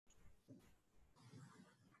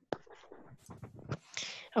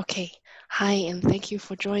Okay, hi, and thank you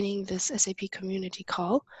for joining this SAP community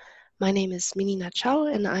call. My name is Minina Chao,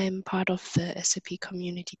 and I'm part of the SAP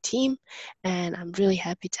community team. And I'm really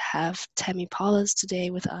happy to have Tammy Paulus today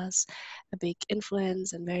with us, a big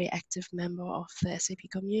influence and very active member of the SAP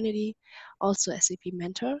community, also SAP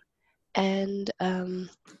Mentor. And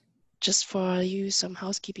just for you, some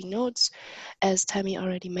housekeeping notes. As Tammy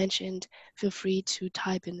already mentioned, feel free to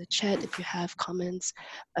type in the chat if you have comments,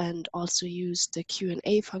 and also use the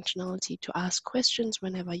Q&A functionality to ask questions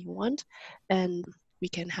whenever you want. And we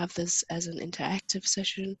can have this as an interactive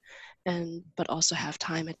session, but also have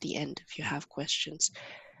time at the end if you have questions.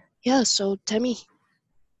 Yeah, so Tammy,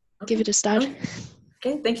 give it a start.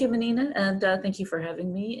 Okay, thank you, Menina, and thank you for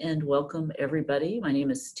having me, and welcome everybody. My name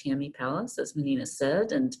is Tammy Paulus, as Menina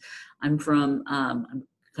said, and I'm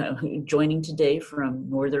joining today from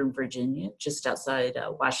Northern Virginia, just outside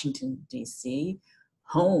Washington, D.C.,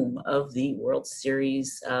 home of the World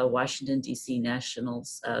Series Washington, D.C.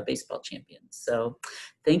 Nationals baseball champions. So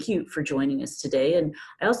thank you for joining us today. And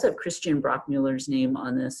I also have Christian Brockmuller's name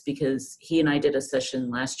on this because he and I did a session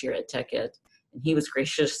last year at TechEd, and he was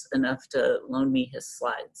gracious enough to loan me his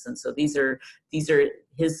slides. And so these are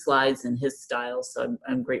his slides and his style. So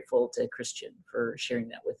I'm grateful to Christian for sharing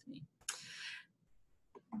that with me.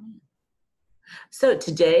 So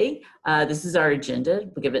today, this is our agenda.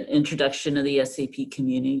 We'll give an introduction of the SAP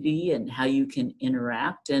community and how you can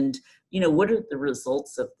interact, and what are the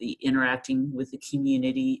results of the interacting with the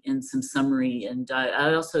community, and some summary. And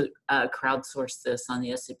I also crowdsourced this on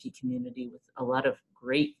the SAP community with a lot of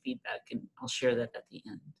great feedback, and I'll share that at the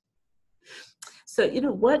end. So,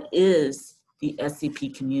 what is the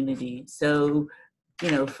SAP community? So,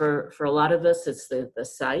 for a lot of us, it's the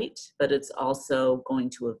site, but it's also going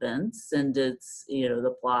to events, and it's,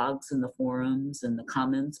 the blogs and the forums and the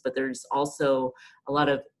comments, but there's also a lot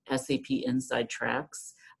of SAP inside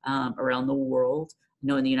tracks around the world.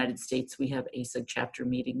 In the United States, we have ASIG chapter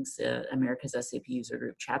meetings, America's SAP User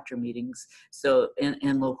Group chapter meetings, so,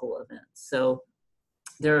 and local events. So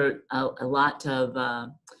there are a lot of,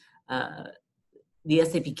 the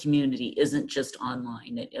SAP community isn't just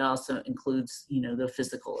online. It also includes, the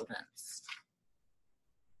physical events.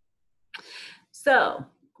 So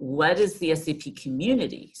what is the SAP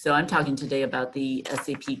community? So I'm talking today about the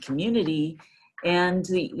SAP community, and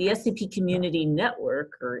the SAP community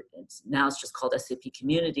network, or now it's just called SAP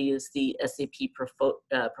community, is the SAP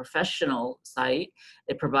professional site.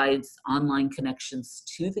 It provides online connections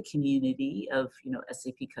to the community of,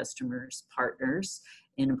 SAP customers, partners,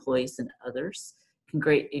 and employees and others.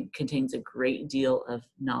 It contains a great deal of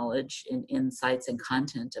knowledge and insights and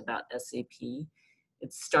content about SAP.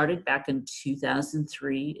 It started back in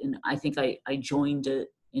 2003, and I think I joined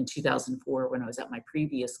it in 2004 when I was at my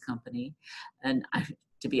previous company. And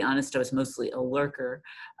to be honest, I was mostly a lurker.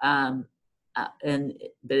 But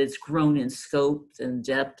it's grown in scope and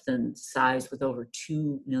depth and size with over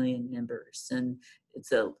 2 million members. And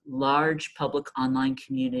it's a large public online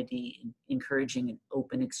community encouraging an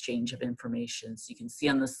open exchange of information. So you can see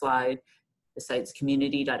on the slide, the site's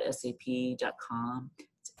community.sap.com. It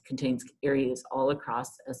contains areas all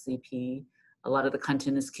across SAP. A lot of the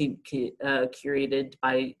content is curated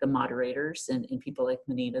by the moderators and people like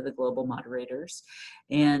Menina, the global moderators.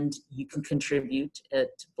 And you can contribute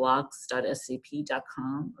at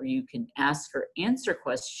blogs.sap.com, or you can ask or answer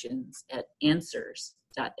questions at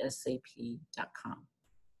answers.sap.com.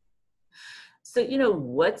 So,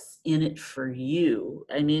 what's in it for you?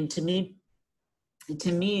 I mean, to me,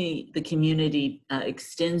 the community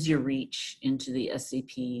extends your reach into the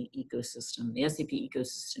SAP ecosystem. The SAP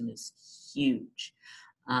ecosystem is huge.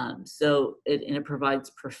 So it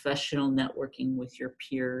provides professional networking with your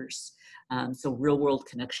peers. So real world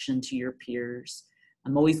connection to your peers.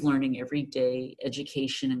 I'm always learning every day,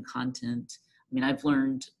 education and content. I mean, I've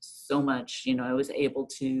learned so much. I was able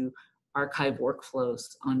to archive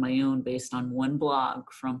workflows on my own based on one blog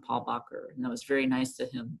from Paul Bacher, and that was very nice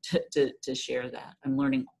of him to share that. I'm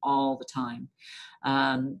learning all the time,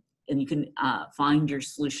 and you can find your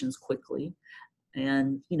solutions quickly,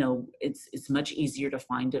 and it's much easier to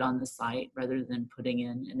find it on the site rather than putting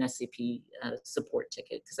in an SAP support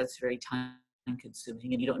ticket, because that's very time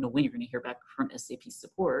consuming and you don't know when you're going to hear back from SAP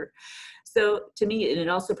support. So to me, it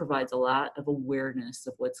also provides a lot of awareness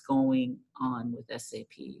of what's going on with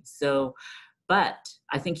SAP. So, but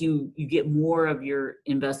I think you get more of your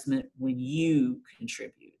investment when you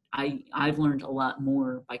contribute. I've learned a lot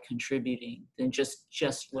more by contributing than just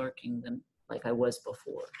lurking them like I was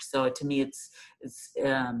before. So to me, it's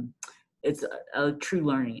a true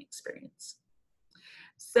learning experience.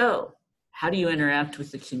 So how do you interact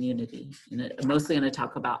with the community? And I'm mostly going to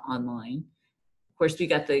talk about online. Of course, we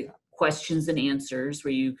got the questions and answers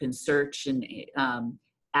where you can search and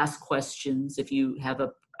ask questions if you have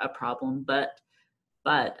a problem, but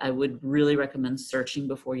I would really recommend searching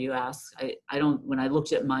before you ask. I don't, when I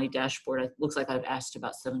looked at my dashboard, it looks like I've asked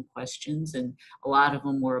about 7 questions, and a lot of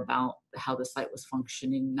them were about how the site was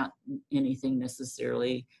functioning, not anything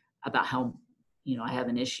necessarily about how, you know, I have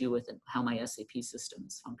an issue with how my SAP system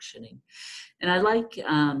is functioning. And I like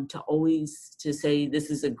to always to say this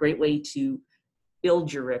is a great way to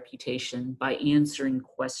build your reputation by answering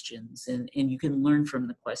questions, and you can learn from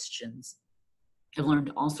the questions. I've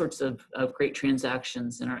learned all sorts of great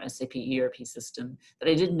transactions in our SAP ERP system that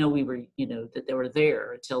I didn't know we were, you know, that they were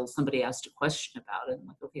there until somebody asked a question about it. I'm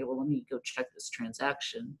like, okay, well, let me go check this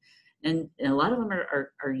transaction. And a lot of them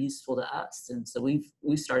are useful to us. And so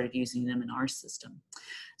we've started using them in our system.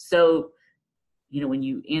 So, you know, when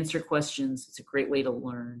you answer questions, it's a great way to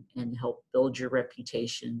learn and help build your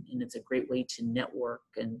reputation. And it's a great way to network.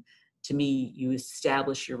 And to me, you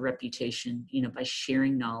establish your reputation, you know, by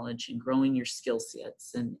sharing knowledge and growing your skill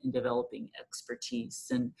sets and developing expertise.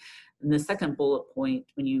 And the second bullet point,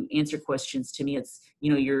 when you answer questions, to me, it's,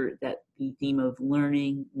 you know, the theme of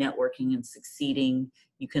learning, networking, and succeeding.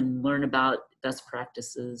 You can learn about best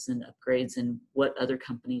practices and upgrades and what other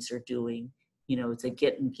companies are doing. You know, it's a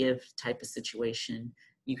get and give type of situation.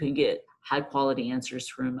 You can get high quality answers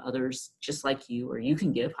from others just like you, or you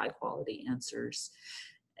can give high quality answers.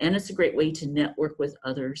 And it's a great way to network with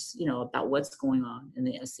others, you know, about what's going on in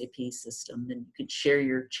the SAP system. And you could share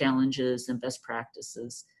your challenges and best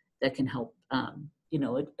practices that can help, you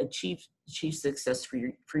know, achieve success for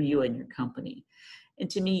you and your company. And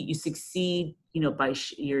to me, you succeed, you know, by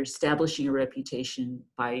you're establishing a reputation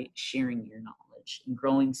by sharing your knowledge and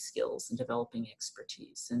growing skills and developing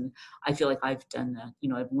expertise. And I feel like I've done that. You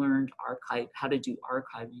know, I've learned how to do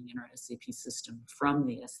archiving in our SAP system from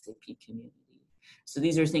the SAP community. So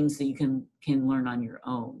these are things that you can learn on your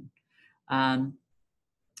own.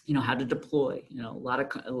 You know, how to deploy, you know,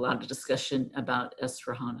 a lot of discussion about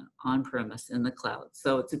S/4HANA on-premise in the cloud.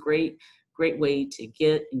 So it's a great way to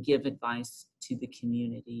get and give advice to the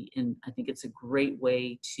community. And I think it's a great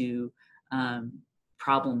way to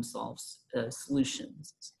problem solve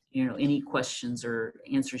solutions, you know, any questions or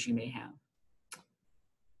answers you may have.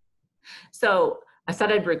 So I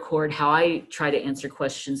thought I'd record how I try to answer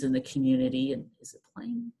questions in the community. And is it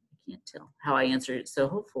playing? I can't tell how I answer it. So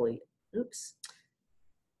hopefully, oops.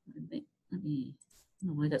 Let me, I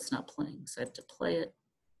don't know why that's not playing. So I have to play it.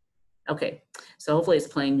 Okay, so hopefully it's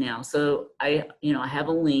playing now. So I have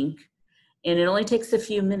a link, and it only takes a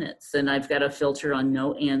few minutes, and I've got a filter on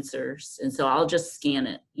no answers. And so I'll just scan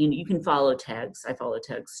it. You can follow tags. I follow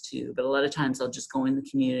tags too, but a lot of times I'll just go in the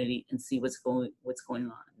community and see what's going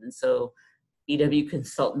on. And so EW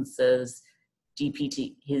consultant says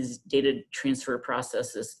DPT, his data transfer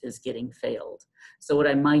process is getting failed. So what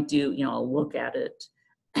I might do, you know, I'll look at it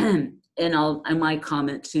and I might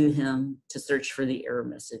comment to him to search for the error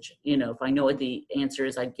message. You know, if I know what the answer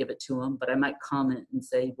is, I'd give it to him, but I might comment and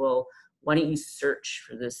say, well, why don't you search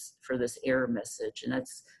for this error message? And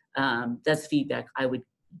that's feedback I would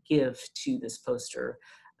give to this poster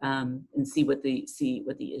and see what the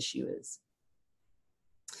issue is.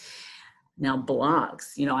 Now,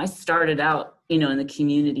 blogs, you know, I started out, you know, in the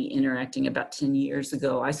community interacting about 10 years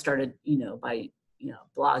ago. I started, you know, by, you know,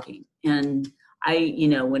 blogging. And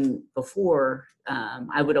before,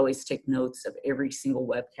 I would always take notes of every single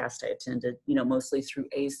webcast I attended, you know, mostly through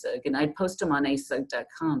ASUG. And I'd post them on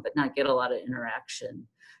asug.com, but not get a lot of interaction.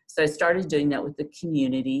 So I started doing that with the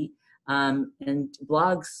community. And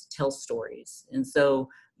blogs tell stories. And so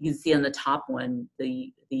you can see on the top one,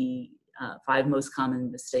 the 5 most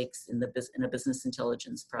common mistakes in a business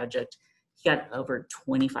intelligence project. He got over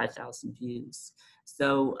 25,000 views.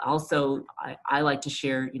 So also, I like to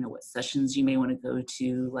share, you know, what sessions you may want to go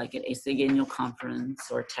to, like at ASIG annual conference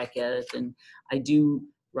or TechEd. And I do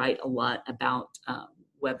write a lot about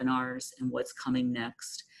webinars and what's coming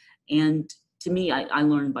next. And to me, I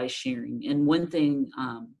learn by sharing. And one thing,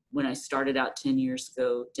 when I started out 10 years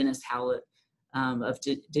ago, Dennis Howlett of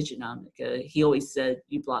Diginomica, he always said,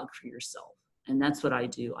 you blog for yourself. And that's what I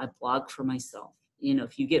do. I blog for myself. You know,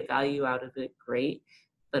 if you get value out of it, great.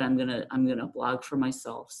 But I'm gonna blog for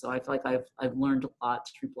myself. So I feel like I've learned a lot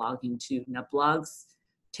through blogging too. Now blogs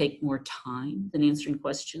take more time than answering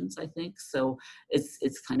questions, I think. So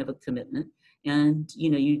it's kind of a commitment. And you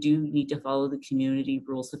know, you do need to follow the community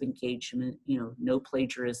rules of engagement, you know, no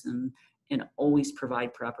plagiarism, and always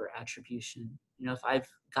provide proper attribution. You know, if I've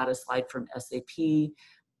got a slide from SAP,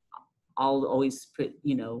 I'll always put,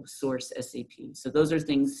 source SAP. So those are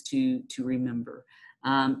things to remember.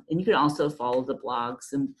 And you can also follow the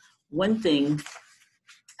blogs. And one thing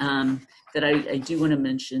that I do want to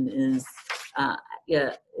mention is,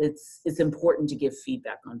 yeah, it's important to give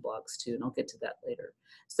feedback on blogs too, and I'll get to that later.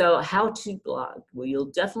 So how to blog? Well,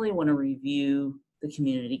 you'll definitely want to review the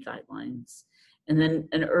community guidelines. And then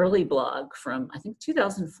an early blog from, I think,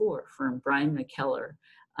 2004 from Brian McKellar.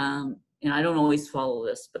 And I don't always follow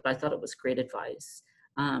this, but I thought it was great advice.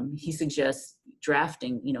 He suggests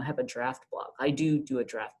drafting, have a draft blog. I do a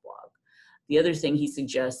draft blog. The other thing he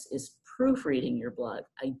suggests is proofreading your blog.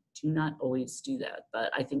 I do not always do that,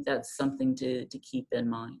 but I think that's something to keep in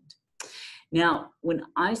mind. Now, when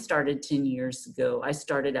I started 10 years ago, I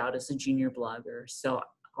started out as a junior blogger. So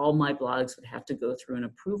all my blogs would have to go through an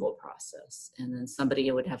approval process. And then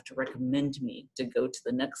somebody would have to recommend me to go to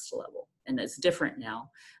the next level. And it's different now.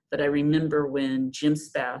 But I remember when Jim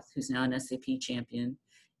Spath, who's now an SAP champion,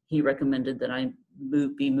 he recommended that I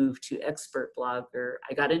be moved to expert blogger.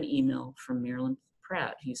 I got an email from Marilyn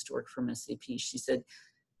Pratt, who used to work from SAP. She said,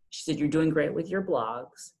 you're doing great with your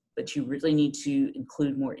blogs, but you really need to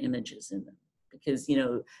include more images in them because,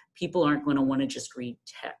 people aren't going to want to just read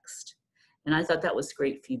text. And I thought that was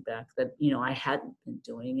great feedback that, I hadn't been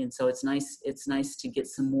doing. And so it's nice to get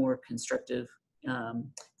some more constructive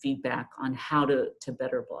feedback on how to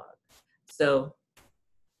better blog. So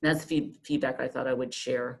that's feedback I thought I would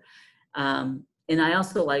share. And I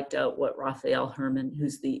also liked what Raphael Herman,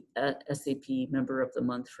 who's the SAP Member of the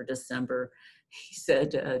Month for December, he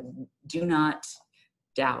said, do not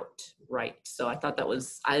doubt, right? So I thought that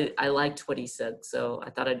was, I liked what he said. So I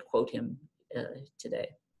thought I'd quote him today.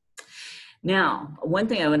 Now, one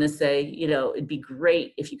thing I want to say, it'd be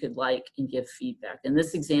great if you could like and give feedback. In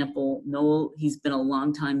this example, Noel, he's been a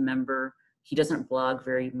longtime member. He doesn't blog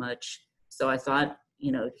very much. So I thought,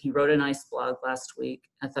 he wrote a nice blog last week.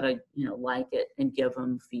 I thought I'd, like it and give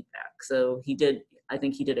him feedback. So I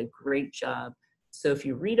think he did a great job. So if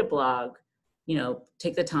you read a blog,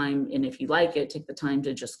 take the time, and if you like it, take the time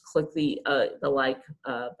to just click the like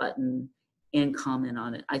button and comment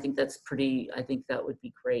on it. I think that would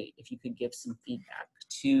be great if you could give some feedback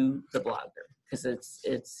to the blogger, because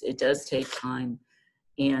it does take time.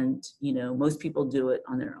 And, most people do it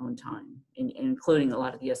on their own time, including a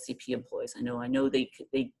lot of the SCP employees. I know they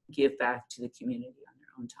give back to the community on their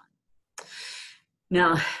own time.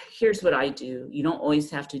 Now, here's what I do. You don't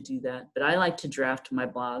always have to do that, but I like to draft my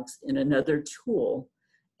blogs in another tool,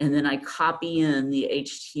 and then I copy in the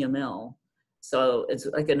HTML. So it's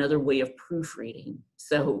like another way of proofreading.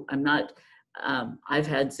 So I've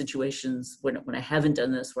had situations when I haven't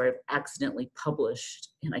done this where I've accidentally published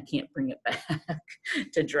and I can't bring it back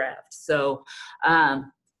to draft. So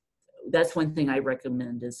that's one thing I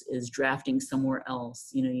recommend is drafting somewhere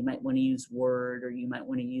else. You might want to use Word, or you might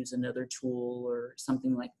want to use another tool or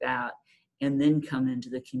something like that, and then come into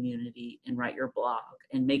the community and write your blog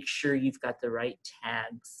and make sure you've got the right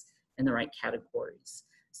tags and the right categories.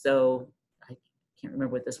 So I can't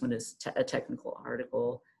remember what this one is, a technical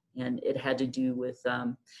article. And it had to do with,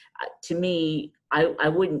 to me, I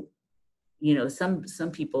wouldn't,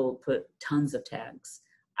 some people put tons of tags.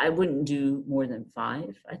 I wouldn't do more than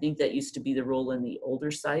 5. I think that used to be the rule in the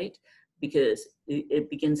older site, because it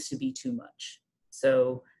begins to be too much.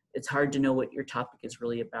 So it's hard to know what your topic is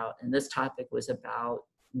really about. And this topic was about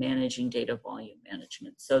managing data volume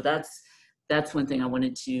management. So that's one thing I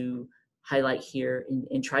wanted to highlight here,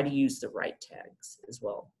 and try to use the right tags as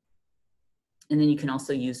well. And then you can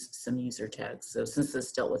also use some user tags. So since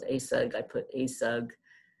this dealt with ASUG, I put ASUG,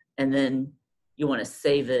 and then you want to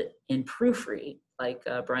save it and proofread. Like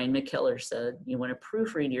Brian McKellar said, you want to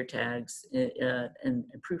proofread your tags and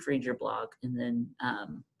proofread your blog, and then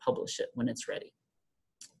publish it when it's ready.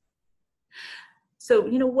 So,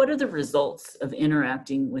 what are the results of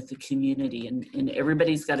interacting with the community? And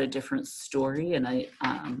everybody's got a different story, and I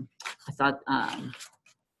thought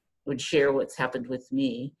would share what's happened with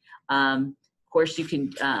me. Of course, you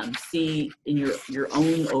can see in your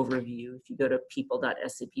own overview, if you go to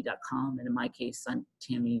people.sap.com, and in my case, I'm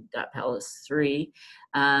Tammy.Palace3,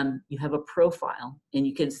 you have a profile, and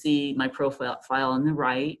you can see my profile on the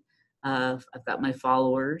right. I've got my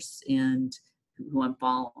followers and who I'm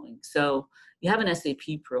following. So you have an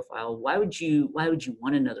SAP profile. Why would you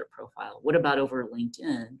want another profile? What about over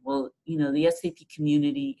LinkedIn? Well, the SAP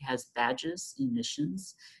community has badges and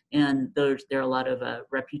missions, and there are a lot of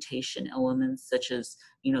reputation elements, such as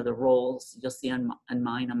the roles. You'll see on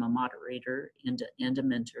mine, I'm a moderator and a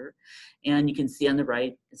mentor, and you can see on the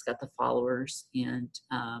right, it's got the followers and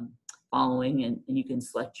following, and you can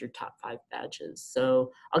select your top 5 badges.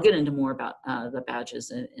 So I'll get into more about the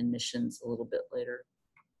badges and missions a little bit later.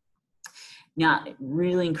 Now, I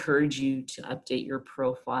really encourage you to update your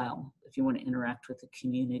profile. If you want to interact with the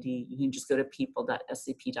community, you can just go to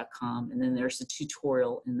people.sap.com, and then there's a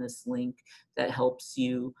tutorial in this link that helps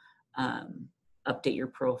you update your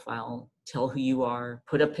profile, tell who you are,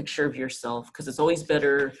 put a picture of yourself, because it's always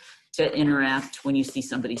better to interact when you see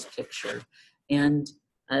somebody's picture. And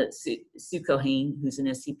Sue Cohane, who's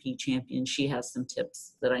an SAP champion, she has some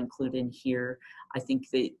tips that I include in here. I think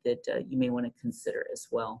that you may want to consider as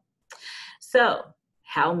well. So,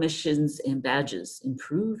 how missions and badges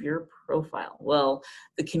improve your profile? Well,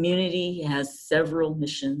 the community has several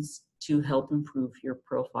missions to help improve your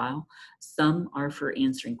profile. Some are for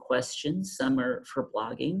answering questions, some are for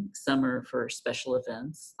blogging, some are for special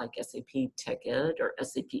events like SAP Tech Ed or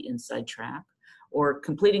SAP Inside Track, or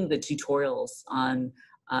completing the tutorials on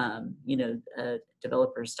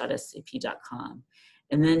developers.sap.com.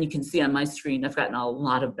 And then you can see on my screen, I've gotten a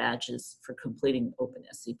lot of badges for completing Open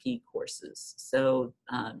SAP courses. So,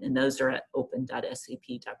 and those are at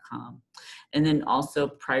open.sap.com. And then also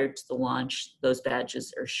prior to the launch, those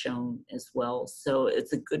badges are shown as well. So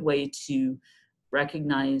it's a good way to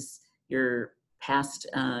recognize your past,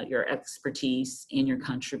 your expertise and your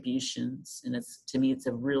contributions. And to me, it's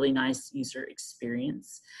a really nice user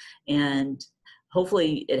experience. And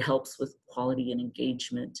hopefully it helps with quality and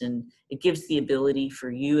engagement, and it gives the ability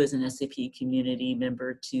for you as an SAP community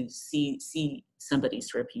member to see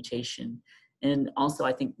somebody's reputation. And also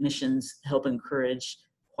I think missions help encourage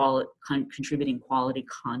contributing quality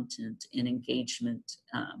content and engagement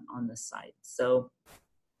on the site. So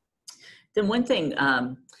then one thing,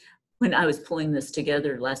 when I was pulling this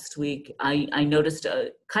together last week, I noticed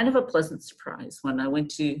a kind of a pleasant surprise. When I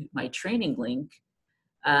went to my training link,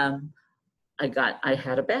 I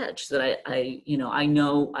had a badge that I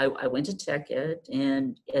went to Tech Ed,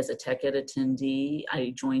 and as a Tech Ed attendee,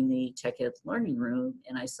 I joined the Tech Ed Learning Room,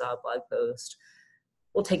 and I saw a blog post,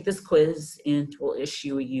 we'll take this quiz and we'll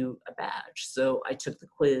issue you a badge. So I took the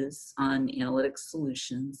quiz on analytics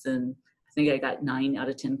solutions, and I think I got 9 out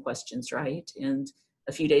of 10 questions right. And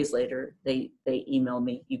a few days later, they emailed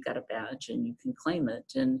me, you've got a badge and you can claim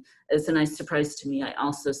it. And it's a nice surprise to me. I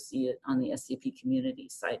also see it on the SAP community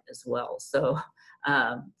site as well. So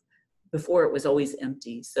before it was always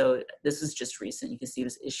empty. So this is just recent. You can see it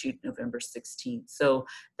was issued November 16th. So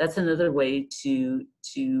that's another way to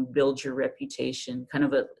build your reputation.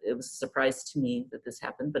 It was a surprise to me that this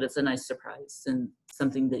happened, but it's a nice surprise and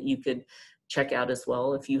something that you could check out as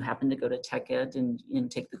well if you happen to go to Tech Ed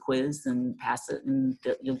and take the quiz and pass it, and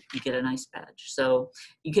you get a nice badge. So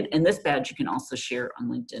you can, and this badge you can also share on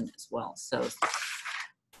LinkedIn as well. So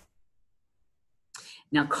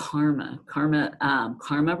now karma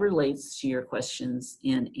relates to your questions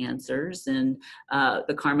and answers, and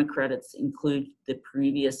the karma credits include the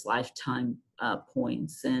previous lifetime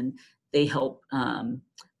points, and they help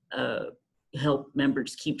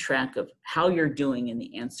members keep track of how you're doing in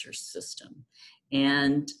the answer system.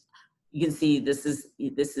 And you can see this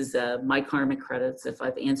is my karma credits. If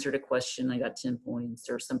I've answered a question, I got 10 points,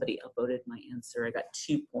 or somebody upvoted my answer, I got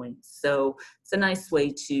 2 points. So it's a nice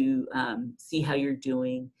way to see how you're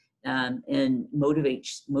doing, and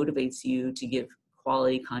motivates you to give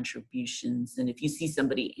quality contributions. And if you see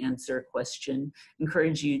somebody answer a question,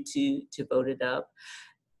 encourage you to vote it up.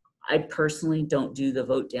 I personally don't do the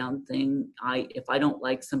vote down thing. If I don't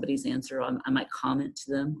like somebody's answer, I might comment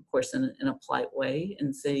to them, of course, in a polite way,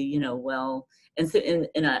 and say, well,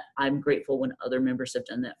 I'm grateful when other members have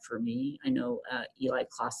done that for me. I know Eli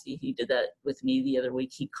Klossy, he did that with me the other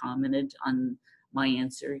week. He commented on my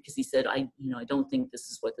answer because he said, I don't think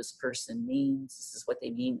this is what this person means. This is what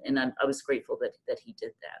they mean. And I was grateful that he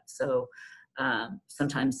did that. So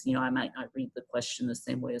sometimes, I might not read the question the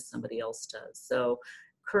same way as somebody else does. So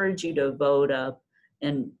encourage you to vote up,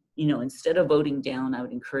 and instead of voting down, I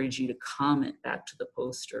would encourage you to comment back to the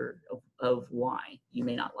poster of why you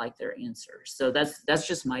may not like their answer. So that's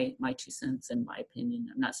just my 2 cents and my opinion.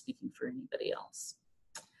 I'm not speaking for anybody else.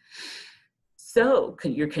 So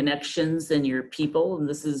your connections and your people, and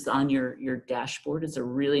this is on your dashboard. It's a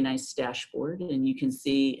really nice dashboard, and you can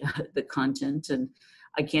see the content. And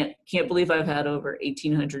I can't believe I've had over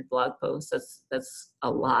 1,800 blog posts. That's a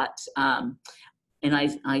lot. And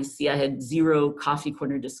I see I had 0 coffee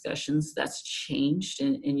corner discussions. That's changed,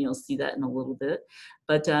 and you'll see that in a little bit.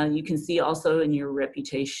 But you can see also in your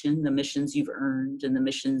reputation, the missions you've earned and the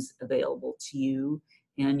missions available to you,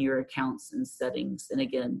 and your accounts and settings. And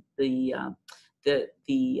again, the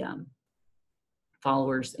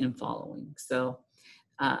followers and following. So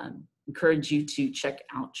encourage you to check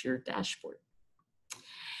out your dashboard.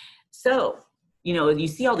 So, you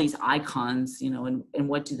see all these icons, and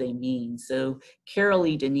what do they mean? So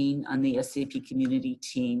Carolee Deneen on the SAP community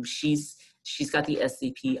team, she's got the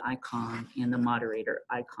SAP icon and the moderator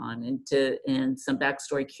icon. And some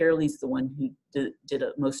backstory, Carolee's the one who did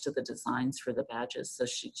most of the designs for the badges. So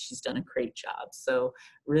she's done a great job. So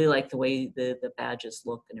really like the way the badges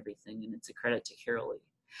look and everything, and it's a credit to Carolee.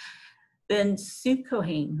 Then Sue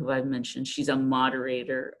Cohane, who I've mentioned, she's a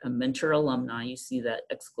moderator, a mentor alumni. You see that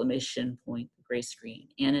exclamation point, the gray screen,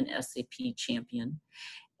 and an SAP champion.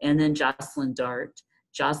 And then Jocelyn Dart.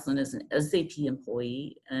 Jocelyn is an SAP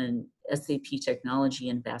employee, an SAP technology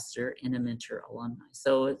ambassador, and a mentor alumni.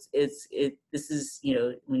 So this is,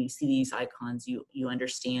 when you see these icons, you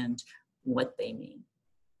understand what they mean.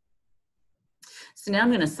 So now I'm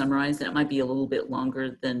going to summarize, and it might be a little bit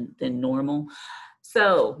longer than normal.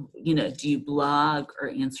 So, do you blog or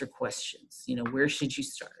answer questions? Where should you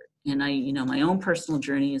start? And my own personal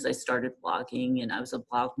journey is I started blogging, and I was a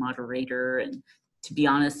blog moderator. And to be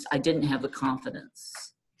honest, I didn't have the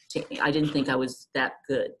confidence. I didn't think I was that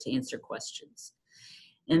good to answer questions.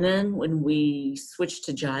 And then when we switched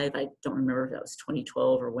to Jive, I don't remember if that was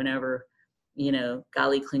 2012 or whenever,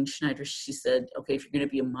 Gali Klingschneider, she said, okay, if you're going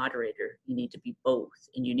to be a moderator, you need to be both,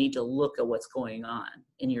 and you need to look at what's going on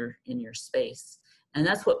in your space. And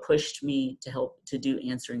that's what pushed me to help to do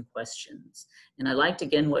answering questions. And I liked,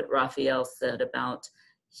 again, what Raphael said about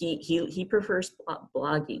he prefers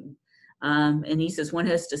blogging. And he says, one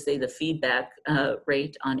has to say the feedback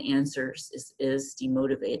rate on answers is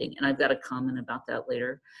demotivating. And I've got a comment about that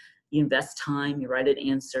later. You invest time, you write an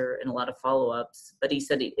answer, and a lot of follow-ups. But he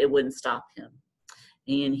said it wouldn't stop him.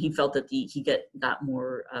 And he felt that he got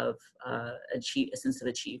more of a sense of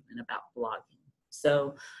achievement about blogging.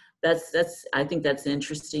 So I think that's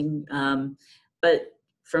interesting. But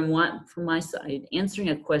from my side, answering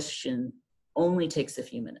a question only takes a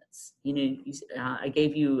few minutes. I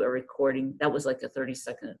gave you a recording that was like a 30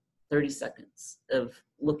 seconds of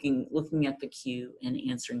looking at the queue and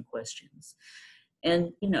answering questions.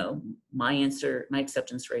 And my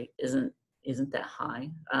acceptance rate isn't that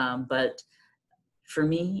high. But for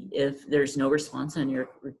me, if there's no response on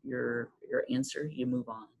your answer, you move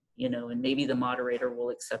on. And maybe the moderator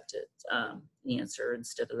will accept it, the answer,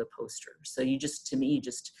 instead of the poster. So you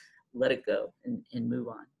just let it go and move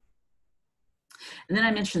on. And then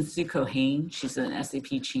I mentioned Sue Cohane. She's an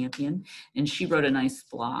SAP champion, and she wrote a nice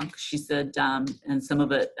blog. She said, and some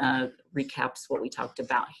of it recaps what we talked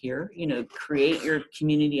about here, create your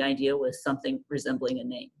community idea with something resembling a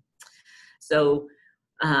name. So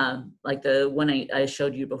like the one I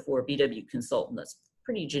showed you before, BW Consultant, that's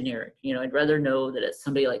pretty generic. I'd rather know that it's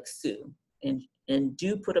somebody like Sue. And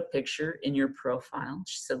do put a picture in your profile.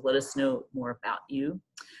 She said, let us know more about you.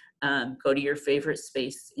 Go to your favorite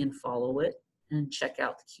space and follow it, and check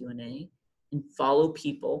out the Q&A, and follow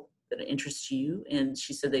people that interest you. And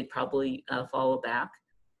she said they'd probably follow back.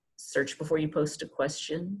 Search before you post a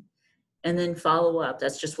question, and then follow up.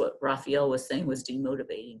 That's just what Raphael was saying was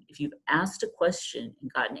demotivating. If you've asked a question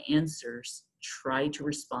and gotten answers, try to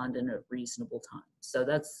respond in a reasonable time. So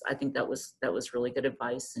I think that was really good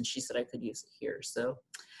advice, and she said I could use it here. So,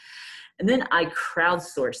 and then I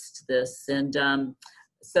crowdsourced this, and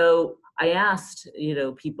so I asked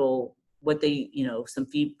people what they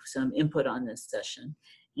some input on this session,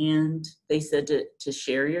 and they said to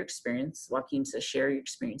share your experience. Joaquin says share your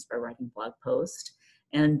experience by writing blog post.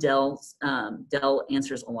 And Dell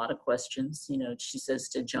answers a lot of questions. She says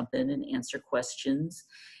to jump in and answer questions.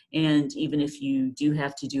 And even if you do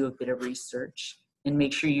have to do a bit of research, and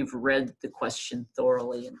make sure you've read the question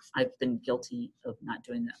thoroughly. And I've been guilty of not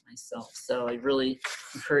doing that myself. So I really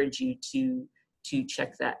encourage you to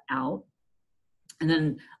check that out. And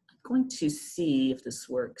then I'm going to see if this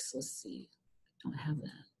works. Let's see. I don't have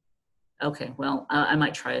that. Okay, well, I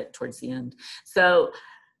might try it towards the end. So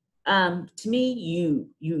to me, you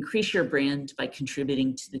increase your brand by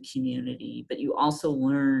contributing to the community, but you also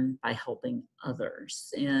learn by helping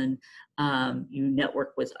others, and you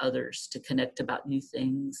network with others to connect about new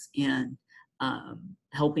things and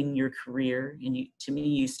helping your career. And to me,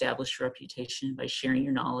 you establish your reputation by sharing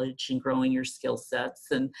your knowledge and growing your skill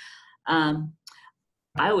sets. And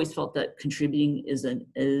I always felt that contributing is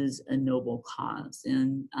a noble cause.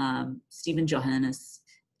 And Stephen Johannes,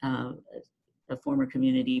 a former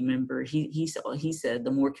community member, he said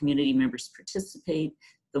the more community members participate,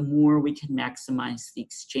 the more we can maximize the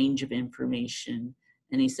exchange of information.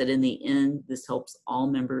 And he said, in the end, this helps all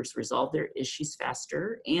members resolve their issues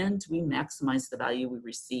faster, and we maximize the value we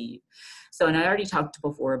receive. So, and I already talked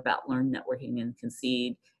before about Learn, Networking, and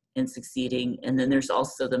Concede. and succeeding. And then there's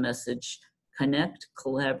also the message, connect,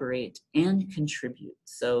 collaborate, and contribute.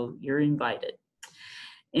 So you're invited.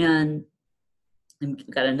 And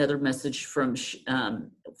got another message from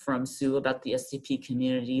Sue about the SAP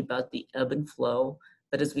community, about the ebb and flow.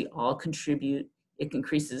 But as we all contribute, it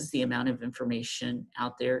increases the amount of information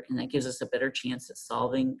out there, and that gives us a better chance at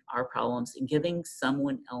solving our problems and giving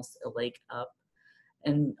someone else a leg up.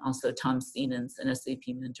 And also Tom Steenens, an SAP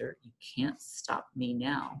mentor, you can't stop me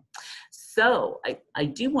now. So I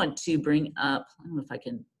do want to bring up, I don't know if I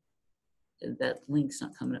can, that link's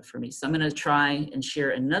not coming up for me. So I'm going to try and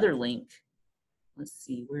share another link. Let's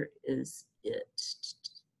see, where is it? Is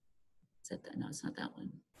that that? No, it's not that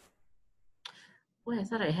one. Boy, I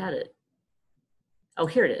thought I had it. Oh,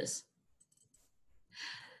 here it is.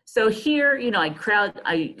 So here, you know,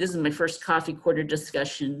 this is my first coffee quarter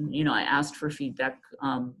discussion. You know, I asked for feedback,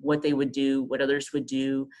 what they would do, what others would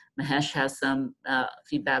do. Mahesh has some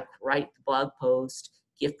feedback, write the blog post,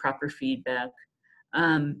 give proper feedback,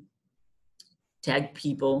 tag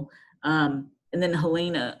people. And then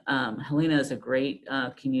Helena is a great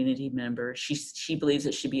community member. She believes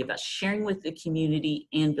it should be about sharing with the community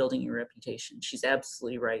and building your reputation. She's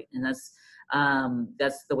absolutely right. And that's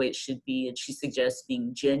the way it should be. And she suggests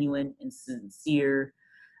being genuine and sincere.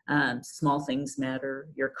 Small things matter.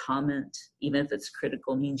 Your comment, even if it's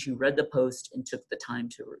critical, means you read the post and took the time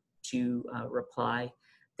to reply.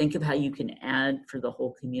 Think of how you can add for the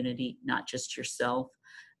whole community, not just yourself.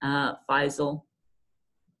 Faisal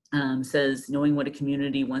says knowing what a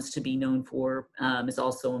community wants to be known for is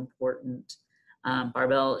also important.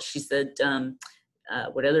 Barbell, she said,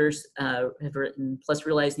 what others have written, plus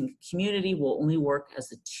realizing community will only work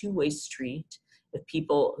as a two-way street if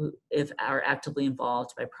people are actively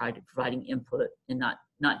involved by providing input and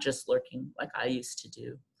not just lurking like I used to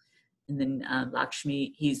do. And then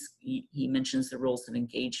Lakshmi, he mentions the rules of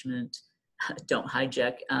engagement, don't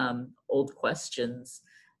hijack old questions,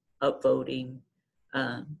 upvoting.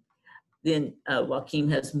 Then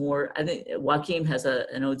Joaquin has more. I think Joaquin has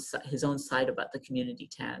his own side about the community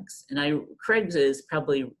tags. And Craig is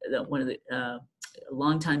probably one of the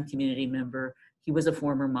longtime community member. He was a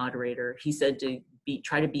former moderator. He said to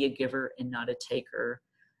try to be a giver and not a taker.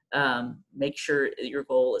 Make sure that your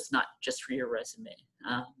goal is not just for your resume,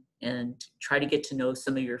 and try to get to know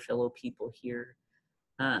some of your fellow people here.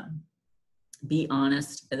 Be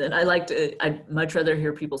honest. And then I'd much rather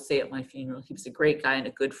hear people say at my funeral, he was a great guy and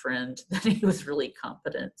a good friend, than he was really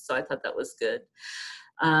competent. So I thought that was good.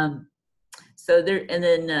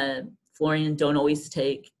 Florian, don't always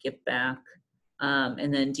take, give back.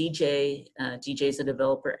 And then DJ's a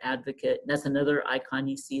developer advocate. That's another icon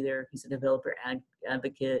you see there. He's a developer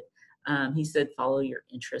advocate. He said, follow your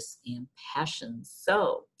interests and passions.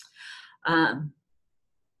 So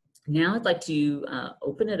now I'd like to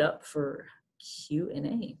open it up for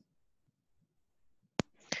Q&A.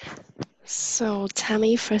 So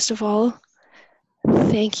Tammy, first of all,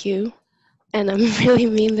 thank you. And I really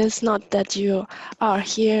mean this, not that you are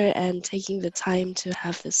here and taking the time to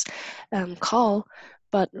have this call,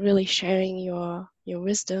 but really sharing your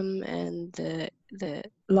wisdom and the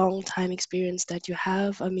long time experience that you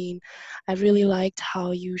have. I mean, I really liked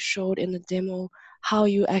how you showed in the demo how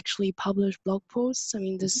you actually publish blog posts. I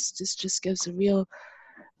mean, this just gives a real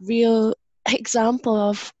example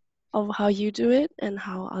of how you do it and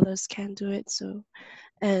how others can do it. So,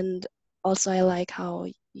 and also I like how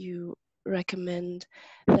you recommend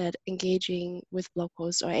that engaging with blog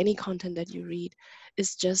posts or any content that you read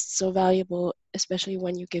is just so valuable, especially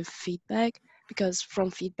when you give feedback, because from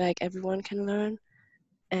feedback everyone can learn.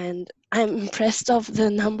 And I'm impressed of the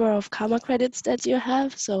number of karma credits that you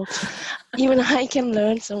have, so even I can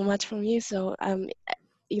learn so much from you. So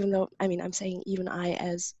even though, I mean, I'm saying even I,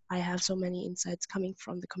 as I have so many insights coming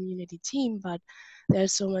from the community team, but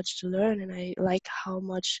there's so much to learn, and I like how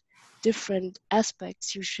much different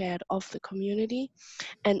aspects you shared of the community.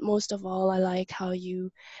 And most of all, I like how you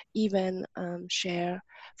even share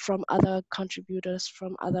from other contributors,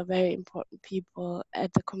 from other very important people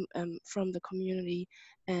at the from the community,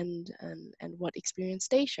 and what experience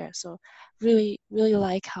they share. So really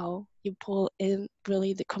like how you pull in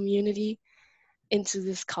really the community into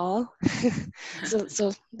this call.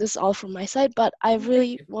 so this is all from my side, but I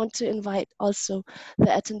really want to invite also the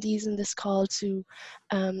attendees in this call to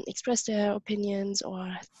express their opinions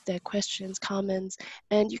or their questions, comments,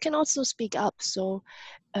 and you can also speak up. So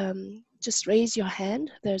just raise your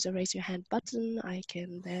hand. There's a raise your hand button. I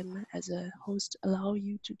can then, as a host, allow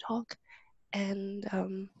you to talk, and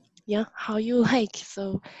yeah, how you like.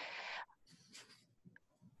 So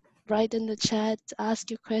write in the chat, ask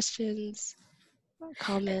your questions,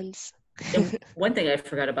 comments. And one thing I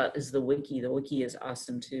forgot about is the wiki. The wiki is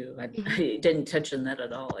awesome too. Mhm. I didn't touch on that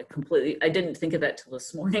at all. I didn't think of that till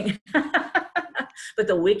this morning. But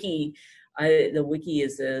the wiki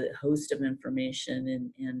is a host of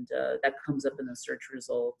information, and that comes up in the search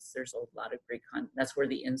results. There's a lot of great content. That's where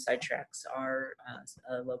the inside tracks are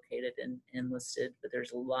located and listed. But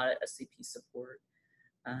there's a lot of SAP support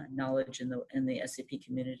knowledge in the SAP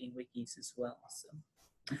community wikis as well. So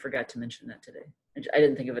I forgot to mention that today. I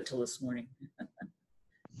didn't think of it till this morning.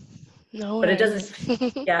 No But it worries.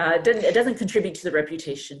 doesn't, yeah, it doesn't contribute to the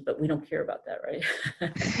reputation, but we don't care about that, right?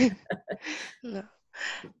 No.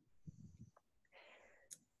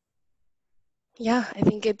 Yeah, I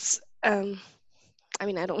think it's, I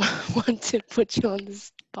mean, I don't want to put you on the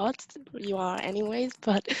spot. You are anyways,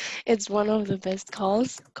 but it's one of the best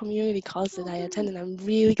community calls that I attend, and I'm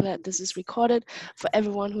really glad this is recorded for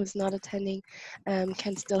everyone who is not attending,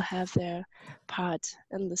 can still have their part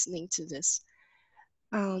in listening to this.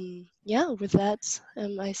 Yeah, with that,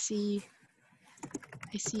 I see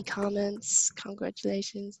comments.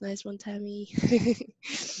 Congratulations, nice one, Tammy.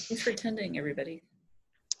 Thanks for attending, everybody.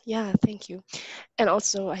 Yeah, thank you. And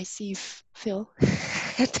also I see Phil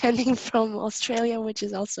attending from Australia, which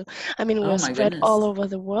is also, I mean, Oh we're my spread all goodness. over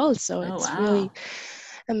the world, so Oh, it's really wow.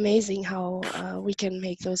 amazing how we can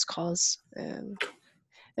make those calls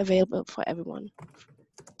available for everyone,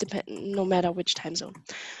 no matter which time zone.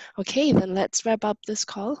 Okay, then let's wrap up this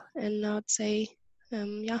call and I'd say,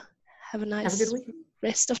 yeah, have a Have a good nice week.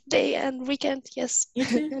 rest of day and weekend. Yes, You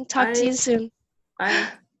too. and talk to you Bye. soon. Bye.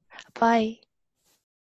 Bye.